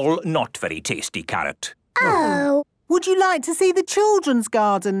small, not very tasty carrot. Oh. Would you like to see the children's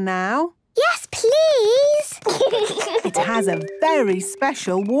garden now? Yes, please. It has a very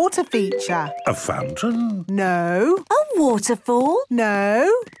special water feature. A fountain? No. A waterfall?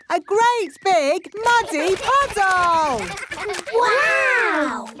 No. A great big muddy puddle.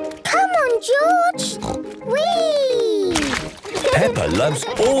 Wow! Come on, George. Whee! Peppa loves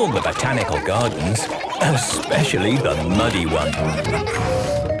all the botanical gardens, especially the muddy one.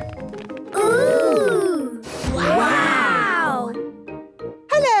 Ooh! Wow!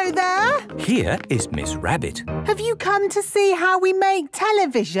 Hello there. Here is Miss Rabbit. Have you come to see how we make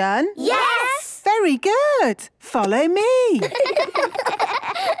television? Yes! Very good. Follow me.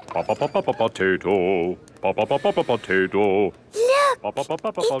 Potato. Potato. Look,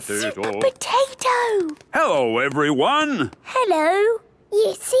 it's Super Potato. Hello, everyone. Hello.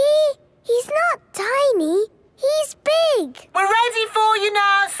 You see, he's not tiny. He's big. We're ready for you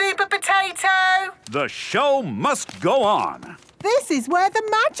now, Super Potato. The show must go on. This is where the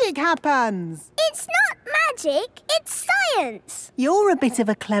magic happens. It's not magic, it's science. You're a bit of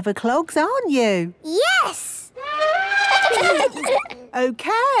a clever clogs, aren't you? Yes.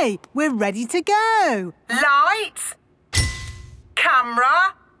 OK, we're ready to go. Lights,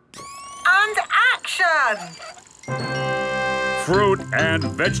 camera, and action. Fruit and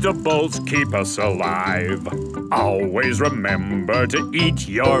vegetables keep us alive. Always remember to eat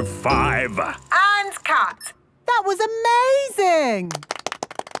your 5. And cut. That was amazing.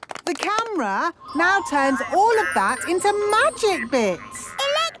 The camera now turns all of that into magic bits.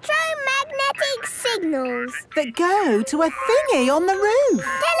 Electromagnetic signals. That go to a thingy on the roof.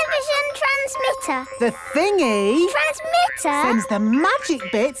 Television transmitter. The thingy Transmitter? sends the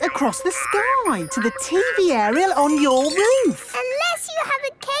magic bits across the sky to the TV aerial on your roof. Unless you have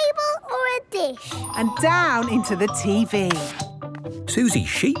a cable or a dish. And down into the TV. Susie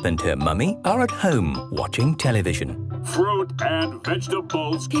Sheep and her mummy are at home watching television. Fruit and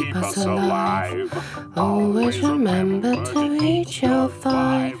vegetables keep us alive. Always remember to eat your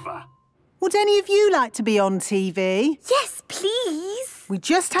 5. Would any of you like to be on TV? Yes, please. We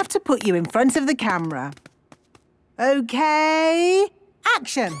just have to put you in front of the camera. OK,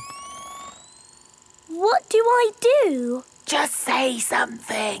 action. What do I do? Just say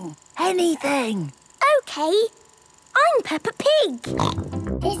something. Anything. OK. I'm Peppa Pig.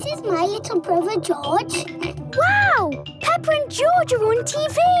 This is my little brother George. Wow! Peppa and George are on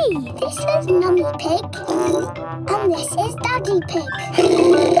TV. This is Mummy Pig. And this is Daddy Pig.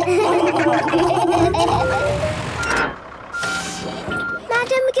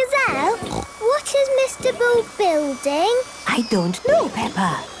 Madam Gazelle, what is Mr. Bull building? I don't know,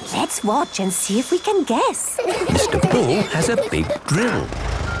 Peppa. Let's watch and see if we can guess. Mr. Bull has a big drill.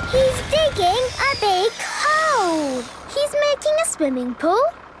 He's digging a big hole. He's making a swimming pool.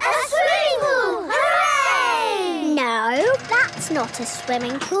 A swimming pool! Hooray! No, that's not a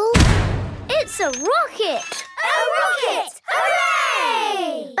swimming pool. It's a rocket. A rocket!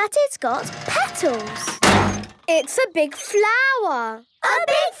 Hooray! But it's got petals. It's a big flower. A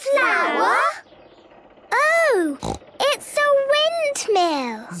big flower? Oh, it's a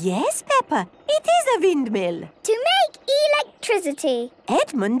windmill. Yes, Peppa, it is a windmill. To make electricity.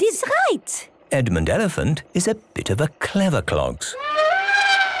 Edmund is right. Edmund Elephant is a bit of a clever clogs.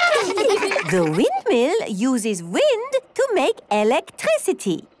 The windmill uses wind to make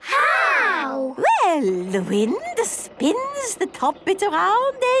electricity. How? Well, the wind spins the top bit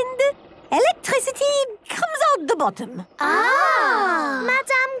around and electricity comes out the bottom. Ah!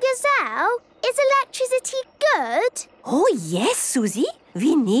 Madame Gazelle, is electricity good? Oh, yes, Susie.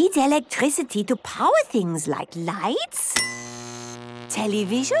 We need electricity to power things like lights,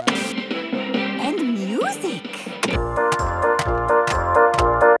 television, and music.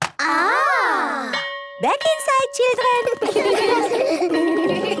 Ah! Back inside, children.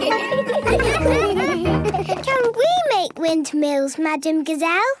 Can we make windmills, Madame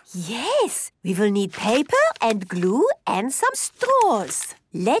Gazelle? Yes, we will need paper and glue and some straws.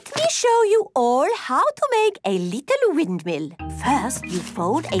 Let me show you all how to make a little windmill. First, you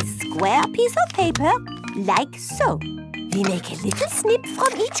fold a square piece of paper, like so. We make a little snip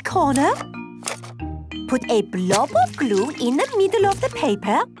from each corner. Put a blob of glue in the middle of the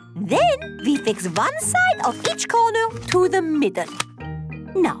paper. Then we fix one side of each corner to the middle.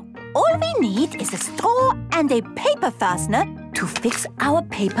 Now, all we need is a straw and a paper fastener to fix our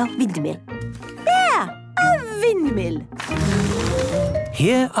paper windmill. There, a windmill.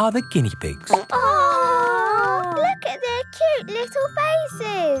 Here are the guinea pigs. Oh, look at their cute little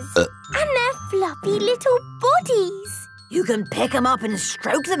faces. And their floppy little bodies. You can pick them up and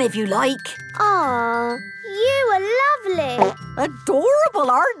stroke them if you like. Oh, you are lovely.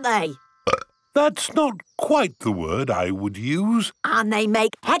 Adorable, aren't they? That's not quite the word I would use. And they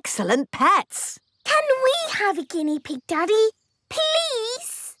make excellent pets. Can we have a guinea pig, Daddy?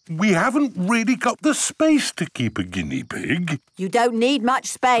 Please? We haven't really got the space to keep a guinea pig. You don't need much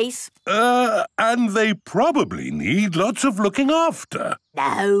space. And they probably need lots of looking after.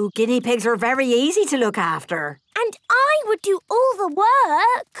 No, guinea pigs are very easy to look after. And I would do all the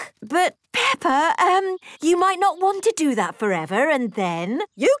work. But, Peppa, you might not want to do that forever, and then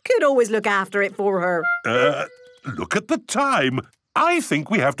you could always look after it for her. Look at the time. I think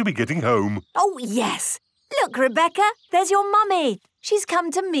we have to be getting home. Oh, yes. Look, Rebecca, there's your mummy. She's come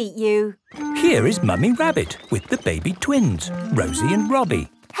to meet you. Here is Mummy Rabbit with the baby twins, Rosie and Robbie.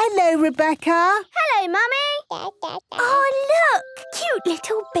 Hello, Rebecca. Hello, Mummy. Oh, look! Cute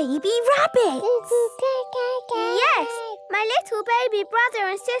little baby rabbits. Yes, my little baby brother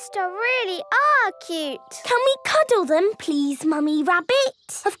and sister really are cute. Can we cuddle them, please, Mummy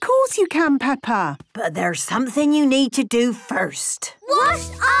Rabbit? Of course you can, Peppa. But there's something you need to do first.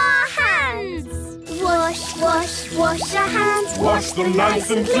 Wash our hands. Wash, wash, wash our hands. Wash them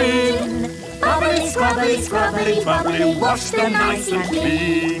nice and clean. Bubbly, scrubbly, scrubbly, bubbly. Wash them nice and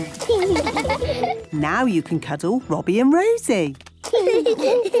clean. Now you can cuddle Robbie and Rosie.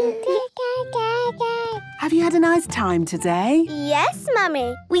 Have you had a nice time today? Yes,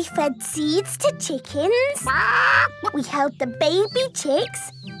 Mummy. We fed seeds to chickens. We held the baby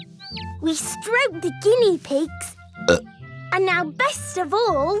chicks. We stroked the guinea pigs. And now, best of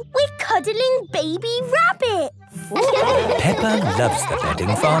all, we're cuddling baby rabbits. Peppa loves the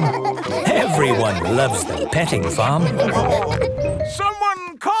petting farm. Everyone loves the petting farm.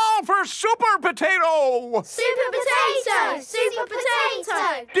 Someone call for Super Potato! Super Potato! Super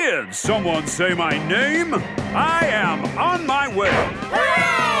Potato! Did someone say my name? I am on my way.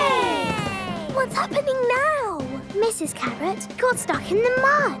 Hooray! What's happening now? Mrs. Carrot got stuck in the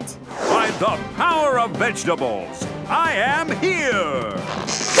mud. By the power of vegetables, I am here.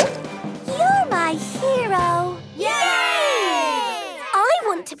 You're my hero. Yay! I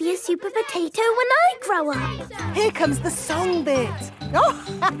want to be a super potato when I grow up. Here comes the song bit.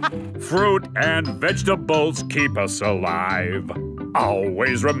 Fruit and vegetables keep us alive.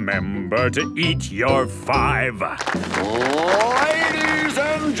 Always remember to eat your 5. Ladies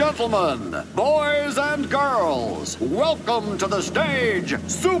and gentlemen, boys and girls, welcome to the stage,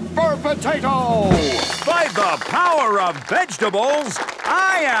 Super Potato! By the power of vegetables,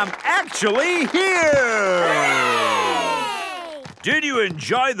 I am actually here! Hooray! Did you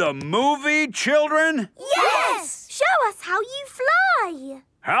enjoy the movie, children? Yes! Show us how you fly.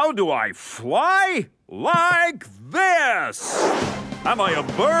 How do I fly? Like this! Am I a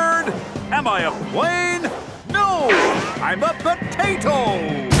bird? Am I a plane? No! I'm a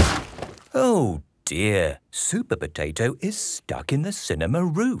potato! Oh dear, Super Potato is stuck in the cinema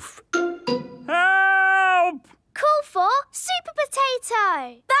roof. Help! Call for Super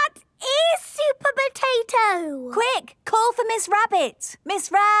Potato! That is Super Potato! Quick, call for Miss Rabbit. Miss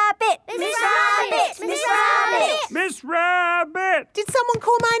Rabbit! Miss Rabbit! Miss Rabbit! Miss Rabbit! Did someone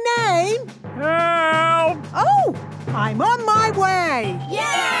call my name? Help! Oh, I'm on my way.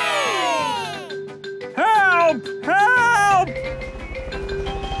 Yay! Help! Help!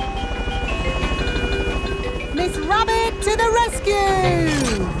 Miss Rabbit to the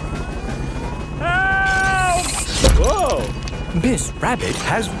rescue! Help! Whoa! Miss Rabbit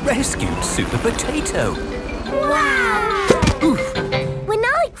has rescued Super Potato. Wow! When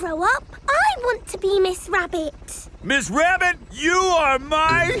I grow up, I want to be Miss Rabbit. Miss Rabbit, you are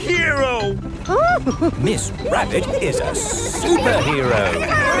my hero! Miss Rabbit is a superhero.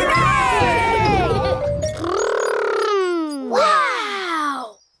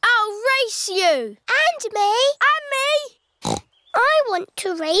 Wow! I'll race you! And me. And me! I want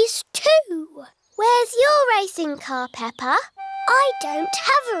to race too. Where's your racing car, Peppa? I don't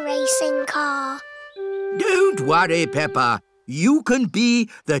have a racing car. Don't worry, Peppa. You can be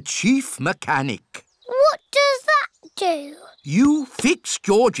the chief mechanic. What does that do? You fix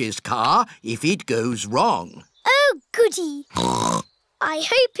George's car if it goes wrong. Oh, goody. I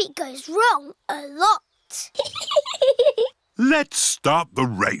hope it goes wrong a lot. Let's start the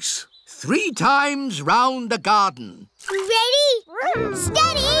race. 3 times round the garden. Ready?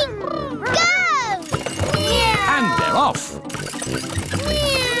 Steady? Go! And they're off.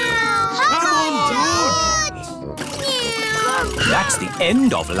 Come on, George! That's the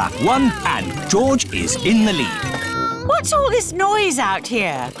end of lap 1 and George is in the lead. What's all this noise out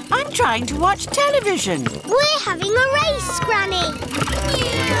here? I'm trying to watch television. We're having a race, Granny.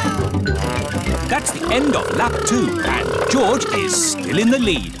 That's the end of lap 2 and George is still in the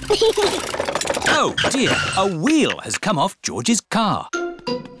lead. Oh dear, a wheel has come off George's car.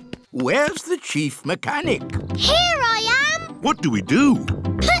 Where's the chief mechanic? Here I am! What do we do?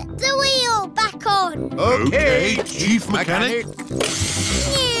 Put the wheel back on. Okay, Chief Mechanic.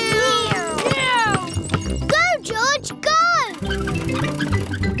 Go, George, go!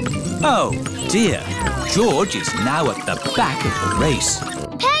 Oh, dear. George is now at the back of the race.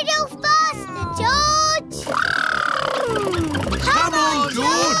 Pedal faster, George! Come on,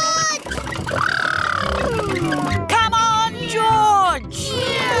 George! Come on, George!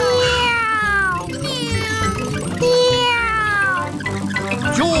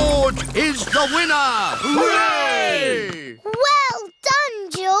 George is the winner! Hooray! Well done,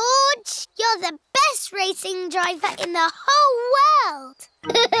 George! You're the best racing driver in the whole world!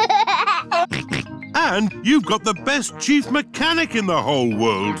 And you've got the best chief mechanic in the whole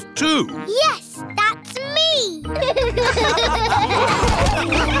world, too. Yes, that's me!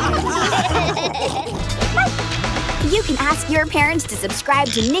 You can ask your parents to subscribe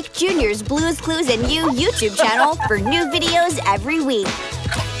to Nick Jr.'s Blues Clues and You YouTube channel for new videos every week.